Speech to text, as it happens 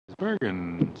Ellsberg,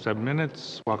 and 7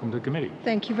 minutes. Welcome to the committee.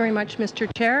 Thank you very much, Mr.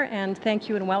 Chair, and thank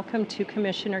you and welcome to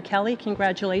Commissioner Kelly.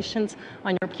 Congratulations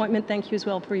on your appointment. Thank you as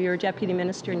well for your Deputy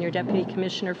Minister and your Deputy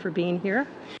Commissioner for being here.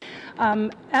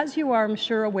 As you are, I'm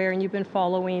sure, aware, and you've been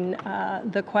following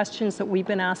the questions that we've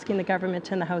been asking the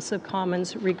government in the House of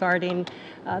Commons regarding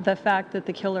the fact that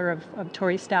the killer of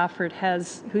Tori Stafford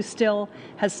who still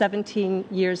has 17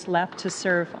 years left to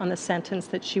serve on the sentence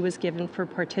that she was given for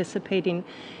participating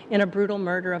in a brutal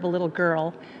murder of a little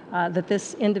girl, that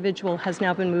this individual has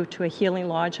now been moved to a healing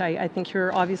lodge. I think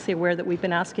you're obviously aware that we've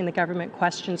been asking the government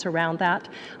questions around that.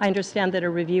 I understand that a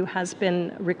review has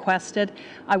been requested.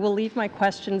 I will leave my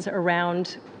questions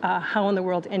around how in the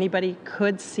world anybody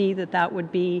could see that that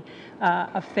would be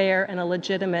a fair and a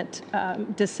legitimate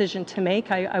decision to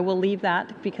make. I will leave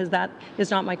that because that is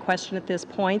not my question at this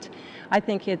point. I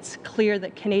think it's clear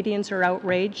that Canadians are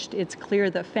outraged. It's clear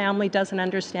the family doesn't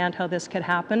understand how this could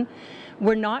happen.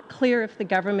 We're not clear if the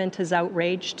government is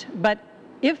outraged, but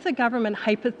if the government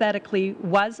hypothetically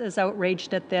was as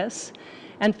outraged at this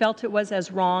and felt it was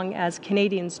as wrong as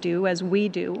Canadians do, as we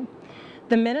do,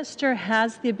 the minister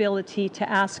has the ability to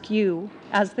ask you,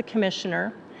 as the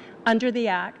commissioner, under the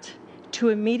Act, to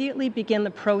immediately begin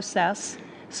the process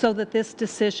so that this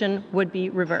decision would be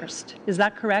reversed. Is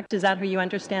that correct? Is that how you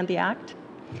understand the Act?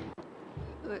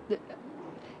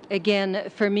 Again,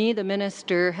 for me, the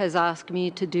minister has asked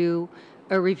me to do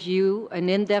a review, an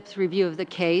in-depth review of the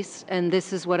case, and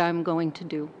this is what I'm going to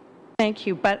do. Thank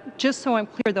you. But just so I'm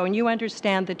clear, though, and you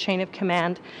understand the chain of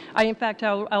command,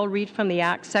 I'll read from the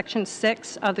Act. Section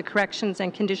 6 of the Corrections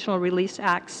and Conditional Release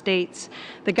Act states,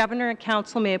 the Governor and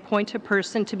Council may appoint a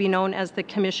person to be known as the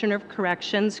Commissioner of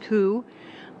Corrections who,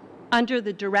 under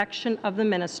the direction of the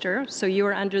minister, so you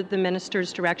are under the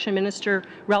minister's direction, Minister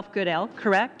Ralph Goodale,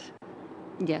 correct?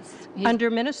 Yes. Under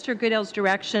Minister Goodale's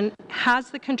direction, has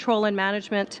the control and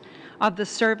management of the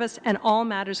service and all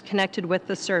matters connected with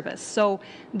the service. So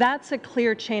that's a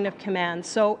clear chain of command.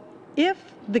 So if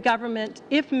the government,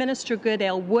 if Minister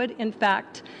Goodale would in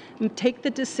fact take the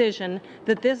decision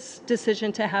that this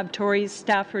decision to have Tori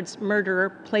Stafford's murderer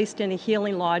placed in a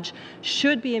healing lodge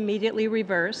should be immediately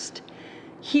reversed,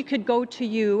 he could go to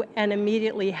you and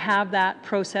immediately have that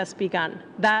process begun.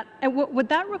 Would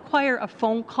that require a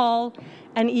phone call,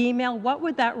 an email? What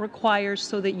would that require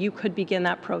so that you could begin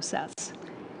that process?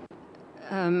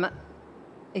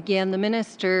 Again, the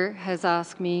minister has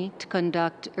asked me to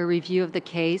conduct a review of the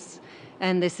case,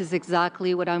 and this is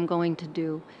exactly what I'm going to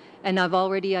do. And I've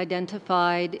already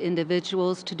identified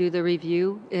individuals to do the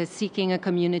review, seeking a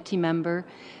community member.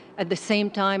 At the same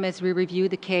time as we review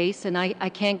the case, and I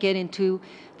can't get into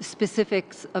the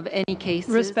specifics of any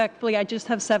cases. Respectfully, I just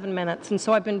have 7 minutes, and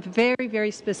so I've been very,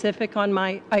 very specific on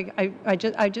my, I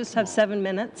just have 7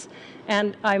 minutes,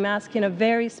 and I'm asking a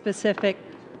very specific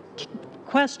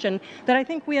question that I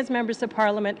think we as members of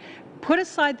Parliament put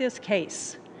aside this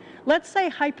case. Let's say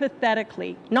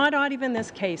hypothetically, not even this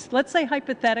case, let's say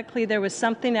hypothetically there was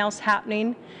something else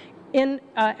happening in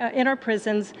our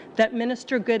prisons that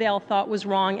Minister Goodale thought was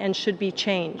wrong and should be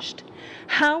changed.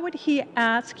 How would he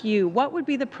ask you? What would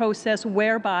be the process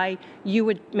whereby you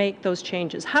would make those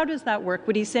changes? How does that work?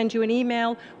 Would he send you an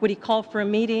email? Would he call for a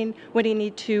meeting? Would he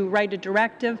need to write a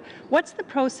directive? What's the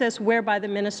process whereby the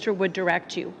minister would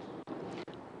direct you?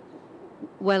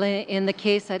 Well, in the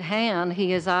case at hand,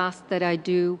 he has asked that I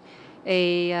do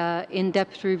a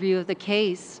in-depth review of the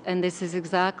case, and this is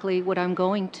exactly what I'm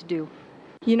going to do.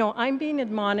 You know, I'm being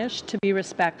admonished to be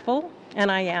respectful,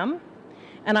 and I am.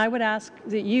 And I would ask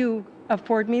that you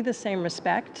afford me the same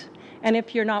respect. And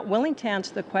if you're not willing to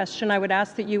answer the question, I would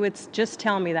ask that you would just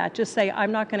tell me that. Just say,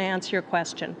 I'm not going to answer your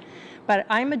question. But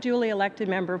I'm a duly elected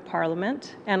member of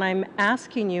Parliament, and I'm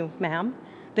asking you, ma'am,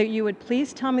 that you would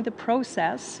please tell me the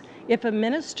process. If a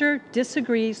minister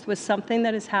disagrees with something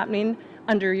that is happening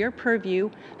under your purview,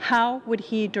 how would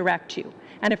he direct you?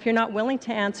 And if you're not willing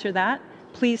to answer that,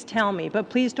 please tell me, but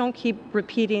please don't keep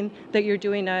repeating that you're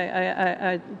doing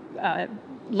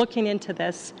looking into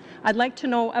this. I'd like to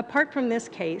know, apart from this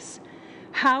case,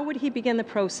 how would he begin the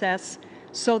process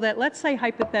so that, let's say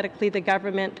hypothetically, the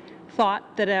government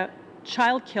thought that a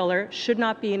child killer should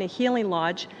not be in a healing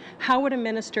lodge, how would a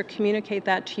minister communicate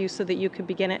that to you so that you could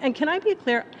begin it? And can I be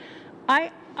clear,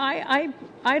 I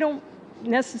don't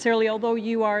necessarily, although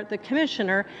you are the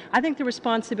commissioner, I think the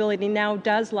responsibility now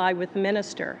does lie with the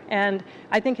minister. And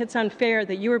I think it's unfair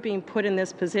that you are being put in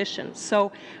this position.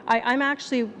 So I'm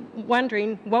actually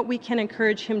wondering what we can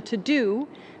encourage him to do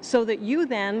so that you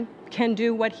then can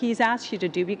do what he's asked you to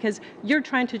do, because you're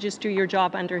trying to just do your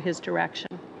job under his direction.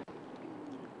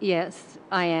 Yes,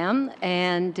 I am.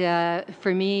 And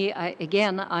for me,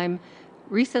 I'm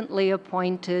recently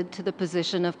appointed to the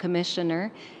position of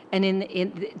commissioner,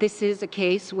 and this is a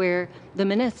case where the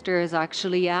minister has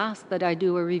actually asked that I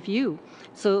do a review.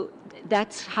 So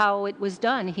that's how it was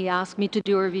done. He asked me to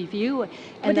do a review,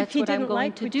 and that's what I'm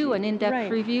going to do, an in-depth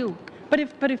review. But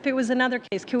if it was another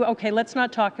case, okay, let's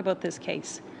not talk about this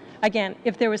case. Again,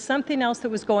 if there was something else that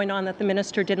was going on that the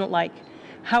minister didn't like,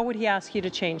 how would he ask you to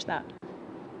change that?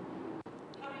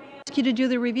 How did he ask you to do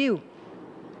the review?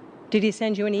 Did he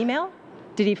send you an email?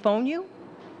 Did he phone you?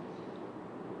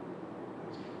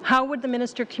 How would the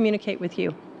minister communicate with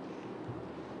you?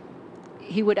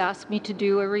 He would ask me to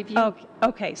do a review.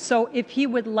 Okay, so if he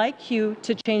would like you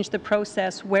to change the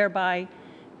process whereby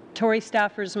Tory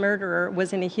Stafford's murderer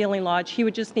was in a healing lodge, he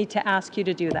would just need to ask you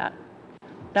to do that.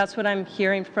 That's what I'm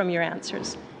hearing from your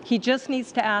answers. He just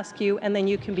needs to ask you, and then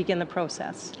you can begin the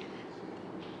process.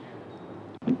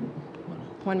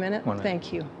 1 minute?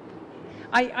 Thank you.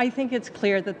 I think it's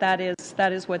clear that that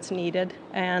is what's needed,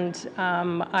 and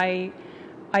I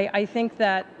think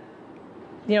that,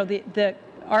 you know, the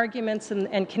arguments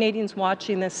and Canadians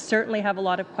watching this certainly have a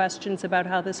lot of questions about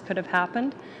how this could have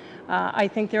happened. I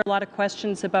think there are a lot of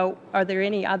questions about, are there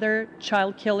any other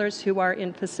child killers who are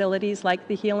in facilities like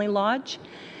the Healing Lodge?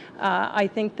 I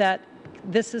think that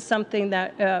this is something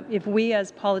that if we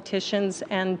as politicians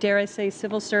and, dare I say,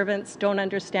 civil servants don't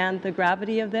understand the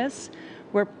gravity of this,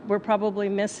 we're probably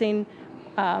missing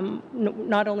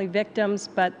not only victims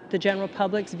but the general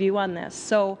public's view on this.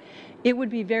 So it would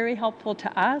be very helpful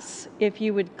to us if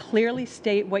you would clearly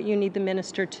state what you need the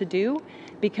minister to do,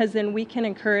 because then we can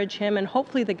encourage him, and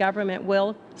hopefully the government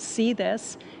will see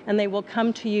this and they will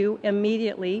come to you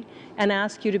immediately and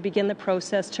ask you to begin the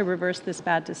process to reverse this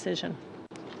bad decision.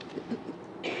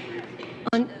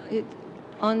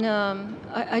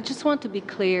 I just want to be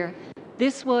clear.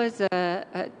 This was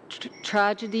a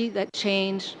tragedy that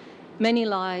changed many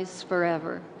lives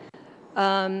forever.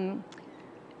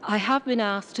 I have been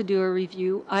asked to do a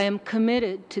review. I am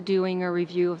committed to doing a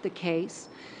review of the case.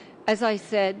 As I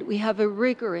said, we have a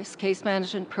rigorous case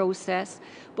management process,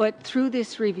 but through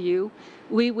this review,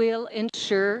 we will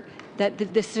ensure that the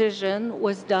decision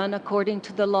was done according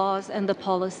to the laws and the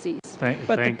policies.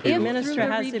 But the minister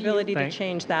has the ability to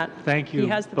change that. Thank you. He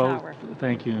has the power.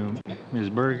 Thank you, Ms.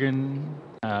 Bergen,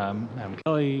 Madam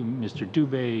Kelly, Mr.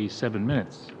 Dubé, 7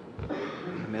 minutes.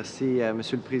 Merci,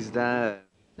 Monsieur le Président.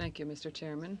 Thank you, Mr.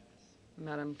 Chairman.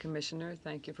 Madam Commissioner,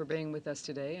 thank you for being with us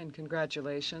today, and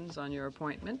congratulations on your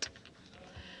appointment.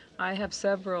 I have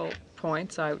several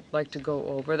points I would like to go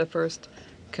over. The first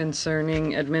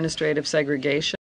concerning administrative segregation.